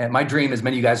 and my dream, as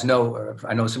many of you guys know, or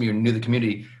I know some of you are new to the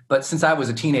community, but since I was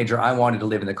a teenager, I wanted to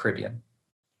live in the Caribbean.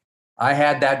 I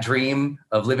had that dream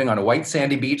of living on a white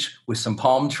sandy beach with some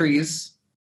palm trees,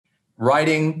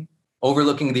 riding,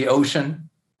 overlooking the ocean,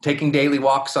 taking daily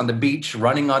walks on the beach,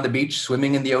 running on the beach,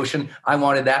 swimming in the ocean. I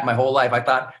wanted that my whole life. I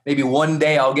thought maybe one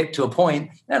day I'll get to a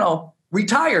point and I'll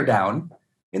retire down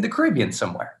in the Caribbean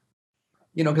somewhere.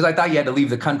 Because I thought you had to leave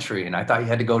the country and I thought you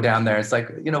had to go down there. It's like,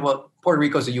 well, Puerto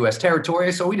Rico's a U.S.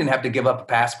 territory, so we didn't have to give up a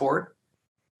passport.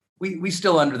 We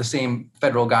still under the same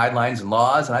federal guidelines and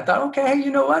laws. And I thought, okay,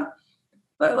 you know what?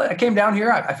 I came down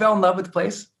here. I fell in love with the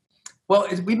place. Well,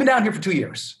 we've been down here for 2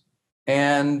 years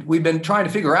and we've been trying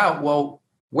to figure out, well,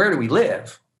 where do we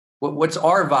live? What's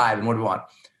our vibe and what do we want?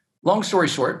 Long story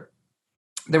short,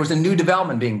 there was a new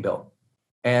development being built.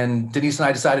 And Denise and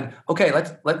I decided, okay,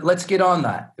 let's get on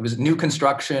that. It was new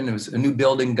construction. It was a new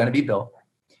building going to be built.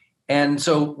 And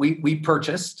so we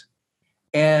purchased.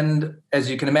 And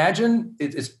as you can imagine,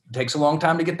 it takes a long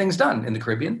time to get things done in the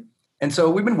Caribbean. And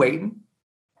so we've been waiting.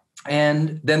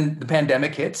 And then the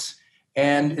pandemic hits.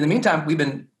 And in the meantime, we've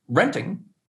been renting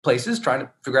places, trying to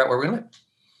figure out where we're going to live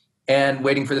and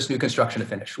waiting for this new construction to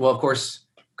finish. Well, of course,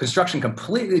 construction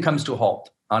completely comes to a halt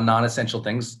on non-essential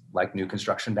things like new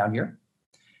construction down here.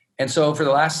 And so for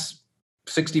the last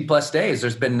 60 plus days,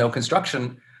 there's been no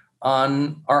construction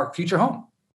on our future home.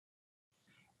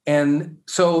 And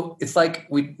so it's like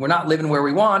we're not living where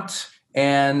we want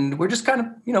and we're just kind of,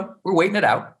 we're waiting it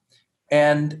out.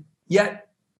 And yet,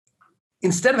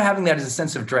 instead of having that as a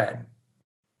sense of dread,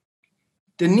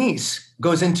 Denise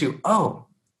goes into,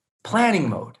 planning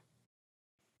mode.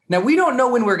 Now, we don't know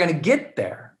when we're going to get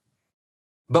there,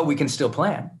 but we can still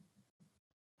plan.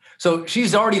 So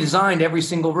she's already designed every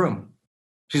single room.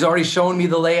 She's already shown me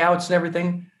the layouts and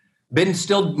everything. Been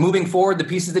still moving forward the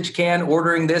pieces that you can,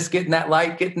 ordering this, getting that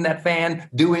light, getting that fan,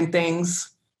 doing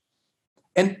things.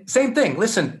 And same thing.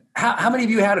 Listen, how many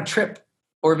of you had a trip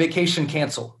or a vacation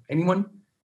cancel? Anyone?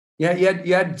 Yeah,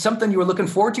 you had something you were looking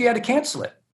forward to, you had to cancel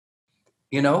it.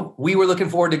 We were looking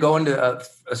forward to going to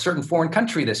a certain foreign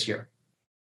country this year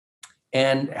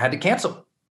and had to cancel.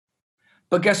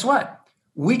 But guess what?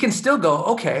 We can still go,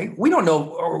 okay, we don't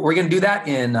know, we're going to do that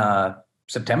in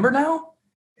September now?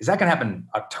 Is that going to happen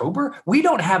October? We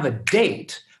don't have a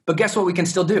date, but guess what we can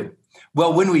still do?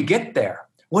 Well, when we get there,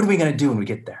 what are we going to do when we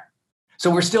get there? So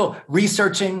we're still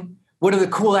researching, what are the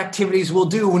cool activities we'll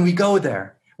do when we go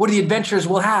there? What are the adventures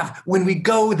we'll have when we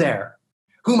go there?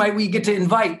 Who might we get to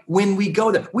invite when we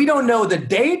go there? We don't know the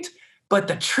date, but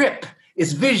the trip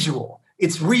is visual.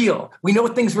 It's real. We know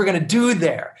what things we're going to do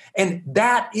there. And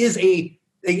that is a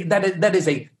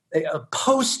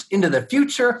post into the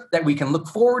future that we can look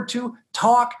forward to,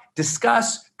 talk,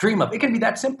 discuss, dream of. It can be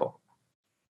that simple.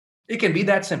 It can be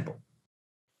that simple.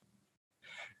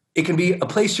 It can be a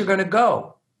place you're going to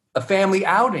go, a family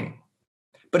outing.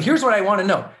 But here's what I want to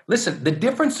know. Listen, the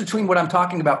difference between what I'm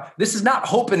talking about, this is not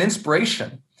hope and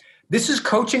inspiration. This is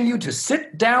coaching you to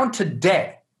sit down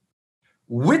today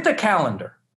with a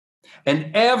calendar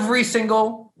and every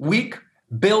single week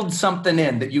build something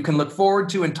in that you can look forward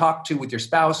to and talk to with your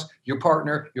spouse, your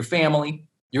partner, your family,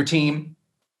 your team.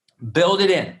 Build it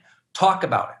in. Talk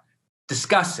about it.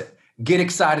 Discuss it. Get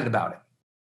excited about it.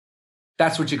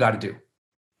 That's what you got to do.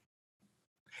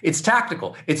 It's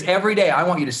tactical. It's every day. I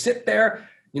want you to sit there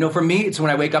For me, it's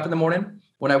when I wake up in the morning.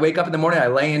 When I wake up in the morning, I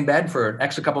lay in bed for an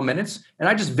extra couple minutes and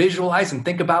I just visualize and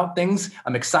think about things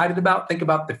I'm excited about, think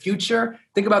about the future,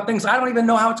 think about things I don't even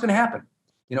know how it's going to happen.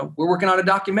 We're working on a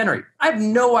documentary. I have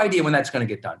no idea when that's going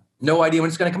to get done. No idea when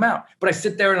it's going to come out. But I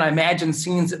sit there and I imagine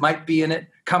scenes that might be in it,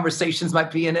 conversations might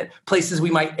be in it, places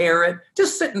we might air it.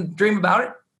 Just sit and dream about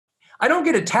it. I don't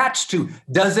get attached to,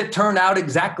 does it turn out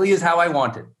exactly as how I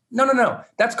want it? No.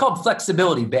 That's called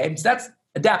flexibility, babes. That's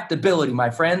adaptability,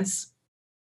 my friends.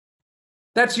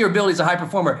 That's your ability as a high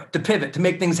performer to pivot, to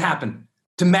make things happen,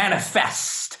 to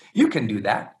manifest. You can do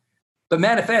that. But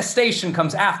manifestation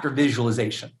comes after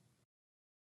visualization.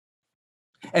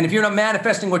 And if you're not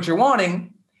manifesting what you're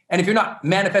wanting, and if you're not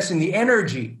manifesting the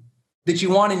energy that you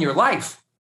want in your life,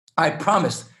 I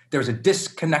promise there's a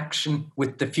disconnection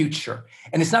with the future.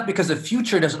 And it's not because the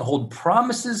future doesn't hold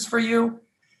promises for you.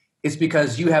 It's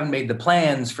because you haven't made the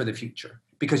plans for the future,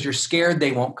 because you're scared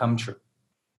they won't come true.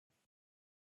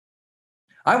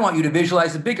 I want you to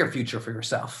visualize a bigger future for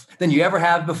yourself than you ever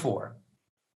have before.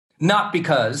 Not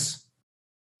because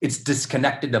it's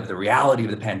disconnected of the reality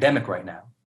of the pandemic right now,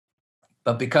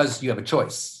 but because you have a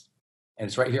choice. And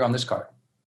it's right here on this card.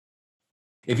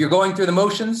 If you're going through the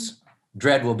motions,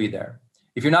 dread will be there.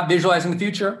 If you're not visualizing the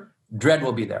future, dread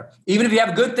will be there. Even if you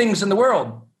have good things in the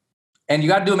world and you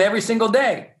got to do them every single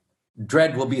day,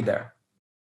 dread will be there.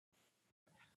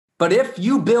 But if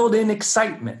you build in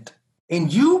excitement,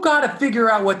 and you got to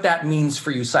figure out what that means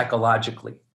for you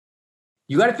psychologically.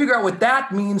 You got to figure out what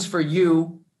that means for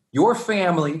you, your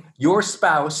family, your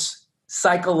spouse,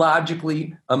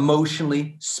 psychologically,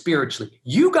 emotionally, spiritually.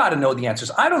 You got to know the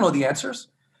answers. I don't know the answers.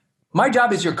 My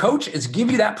job as your coach is give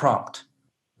you that prompt,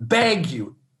 beg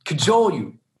you, cajole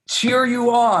you, cheer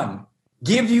you on,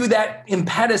 give you that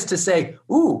impetus to say,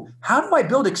 ooh, how do I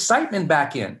build excitement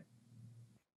back in?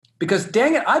 Because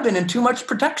dang it, I've been in too much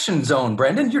protection zone,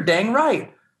 Brendan. You're dang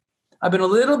right. I've been a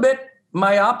little bit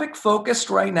myopic focused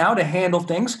right now to handle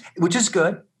things, which is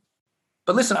good.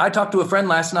 But listen, I talked to a friend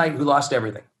last night who lost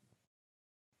everything.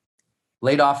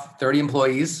 Laid off 30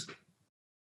 employees,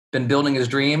 been building his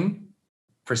dream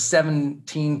for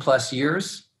 17 plus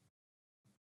years,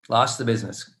 lost the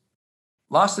business.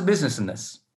 Lost the business in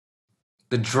this.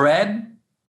 The dread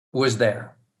was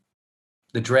there.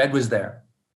 The dread was there.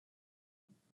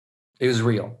 It was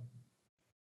real.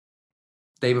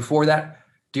 Day before that,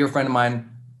 dear friend of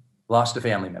mine lost a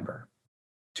family member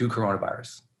to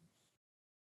coronavirus.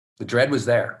 The dread was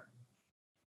there.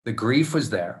 The grief was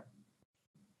there.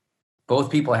 Both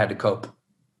people had to cope.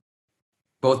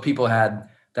 Both people had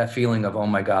that feeling of, oh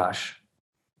my gosh.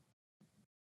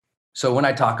 So when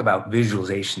I talk about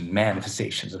visualization,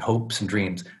 manifestations, and hopes and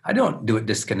dreams, I don't do it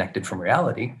disconnected from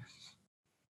reality.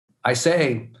 I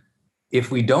say, if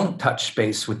we don't touch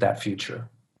base with that future,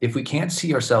 if we can't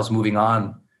see ourselves moving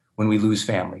on when we lose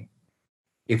family,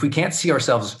 if we can't see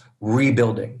ourselves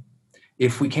rebuilding,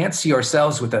 if we can't see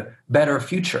ourselves with a better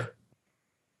future,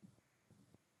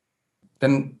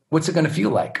 then what's it going to feel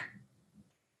like?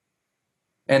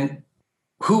 And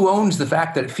who owns the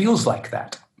fact that it feels like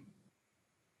that?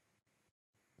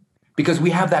 Because we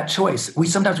have that choice.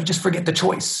 Sometimes we just forget the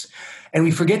choice, and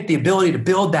we forget the ability to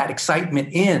build that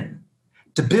excitement in.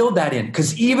 To build that in,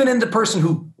 because even in the person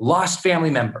who lost family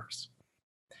members,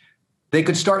 they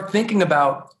could start thinking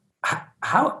about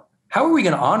how are we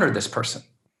going to honor this person?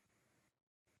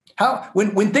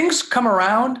 When things come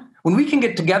around, when we can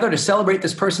get together to celebrate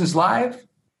this person's life,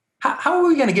 how are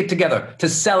we going to get together to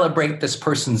celebrate this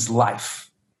person's life?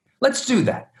 Let's do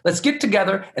that. Let's get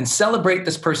together and celebrate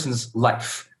this person's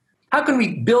life. How can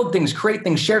we build things, create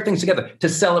things, share things together to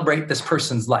celebrate this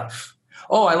person's life?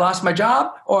 Oh, I lost my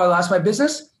job, or I lost my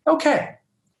business. Okay.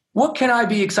 What can I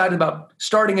be excited about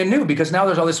starting anew? Because now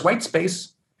there's all this white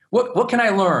space. What can I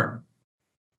learn?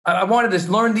 I wanted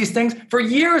to learn these things. For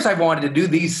years, I've wanted to do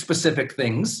these specific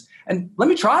things. And let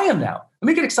me try them now. Let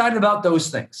me get excited about those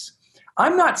things.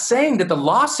 I'm not saying that the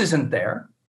loss isn't there.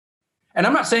 And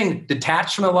I'm not saying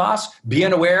detach from the loss, be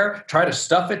unaware, try to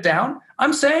stuff it down.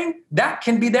 I'm saying that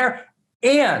can be there,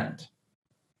 and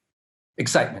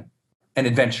excitement and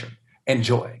adventure and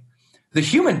joy. The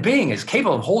human being is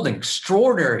capable of holding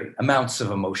extraordinary amounts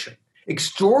of emotion,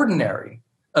 extraordinary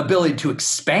ability to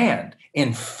expand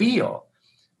and feel.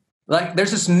 Like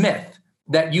there's this myth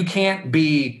that you can't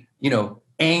be,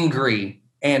 angry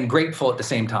and grateful at the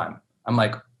same time. I'm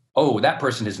like, oh, that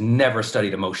person has never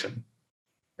studied emotion.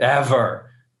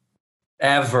 Ever.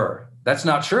 That's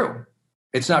not true.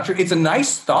 It's not true. It's a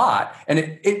nice thought. And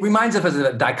it reminds us of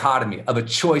a dichotomy, of a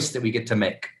choice that we get to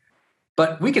make.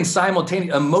 But we can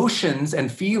simultaneously, emotions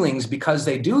and feelings, because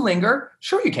they do linger.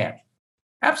 Sure you can.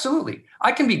 Absolutely.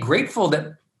 I can be grateful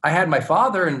that I had my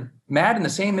father and mad in the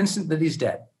same instant that he's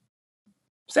dead.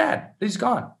 Sad that he's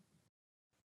gone.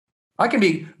 I can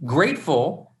be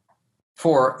grateful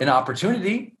for an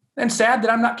opportunity and sad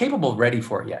that I'm not capable, ready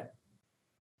for it yet.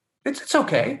 It's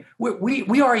okay.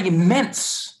 We are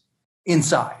immense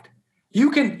inside.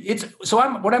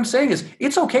 What I'm saying is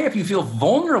it's okay if you feel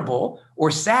vulnerable or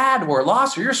sad or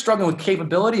lost or you're struggling with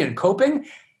capability and coping.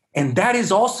 And that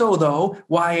is also, though,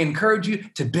 why I encourage you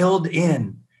to build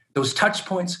in those touch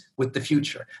points with the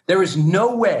future. There is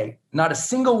no way, not a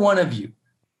single one of you,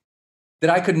 that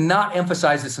I could not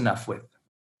emphasize this enough with.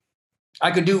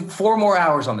 I could do 4 more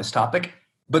hours on this topic,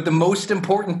 but the most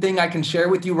important thing I can share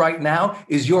with you right now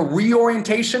is your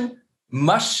reorientation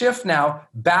must shift now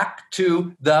back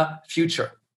to the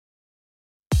future.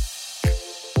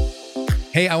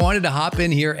 Hey, I wanted to hop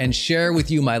in here and share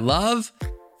with you my love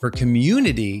for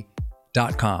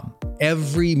community.com.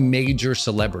 Every major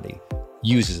celebrity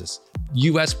uses this.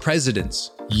 US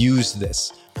presidents use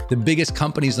this. The biggest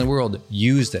companies in the world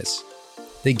use this.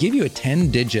 They give you a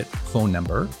 10-digit phone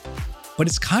number, but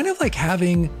it's kind of like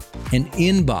having an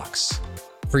inbox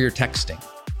for your texting.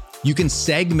 You can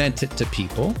segment it to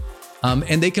people,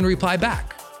 and they can reply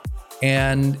back.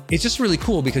 And it's just really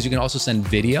cool because you can also send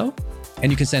video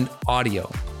and you can send audio.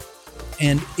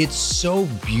 And it's so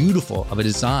beautiful of a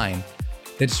design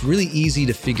that it's really easy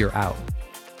to figure out.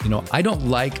 I don't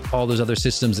like all those other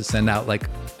systems that send out like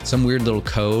some weird little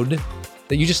code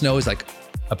that you just know is like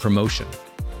a promotion.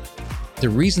 The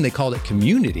reason they called it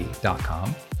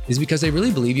community.com is because they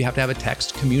really believe you have to have a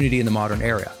text community in the modern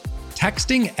era.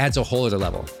 Texting adds a whole other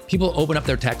level. People open up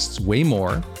their texts way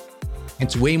more.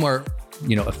 It's way more,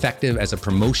 effective as a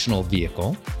promotional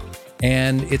vehicle.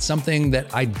 And it's something that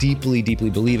I deeply, deeply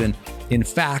believe in. In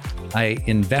fact, I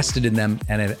invested in them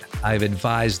and I've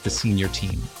advised the senior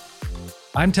team.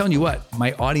 I'm telling you what,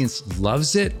 my audience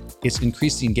loves it. It's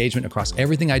increased the engagement across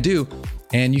everything I do.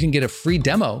 And you can get a free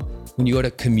demo when you go to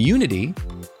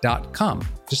community.com.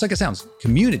 Just like it sounds,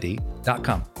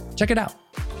 community.com. Check it out.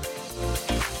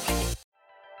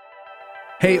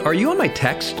 Hey, are you on my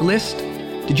text list?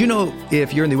 Did you know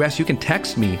if you're in the US, you can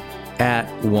text me at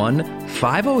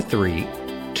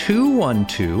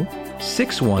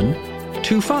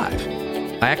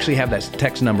 1-503-212-6125. I actually have that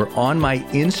text number on my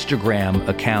Instagram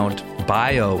account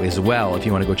bio as well, if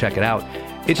you want to go check it out.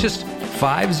 It's just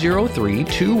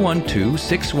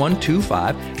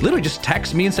 503-212-6125. Literally just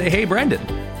text me and say, hey, Brendan.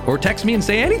 Or text me and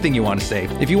say anything you want to say.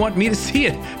 If you want me to see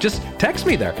it, just text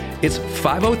me there. It's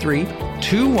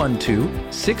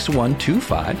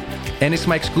 503-212-6125. And it's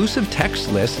my exclusive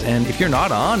text list. And if you're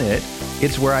not on it,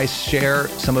 it's where I share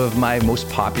some of my most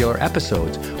popular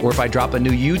episodes. Or if I drop a new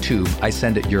YouTube, I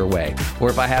send it your way. Or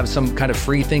if I have some kind of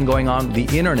free thing going on the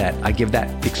internet, I give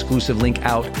that exclusive link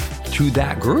out to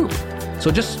that group. So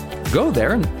just go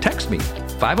there and text me.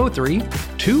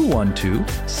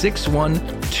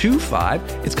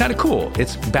 503-212-6125. It's kind of cool.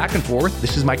 It's back and forth.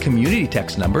 This is my community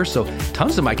text number. So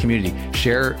tons of my community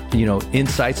share,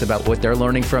 insights about what they're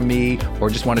learning from me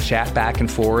or just want to chat back and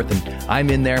forth. And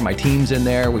I'm in there, my team's in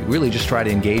there. We really just try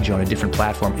to engage you on a different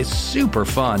platform. It's super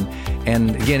fun.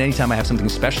 And again, anytime I have something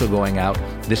special going out,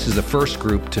 this is the first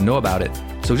group to know about it.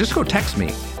 So just go text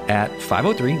me at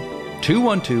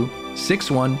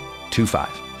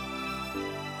 503-212-6125.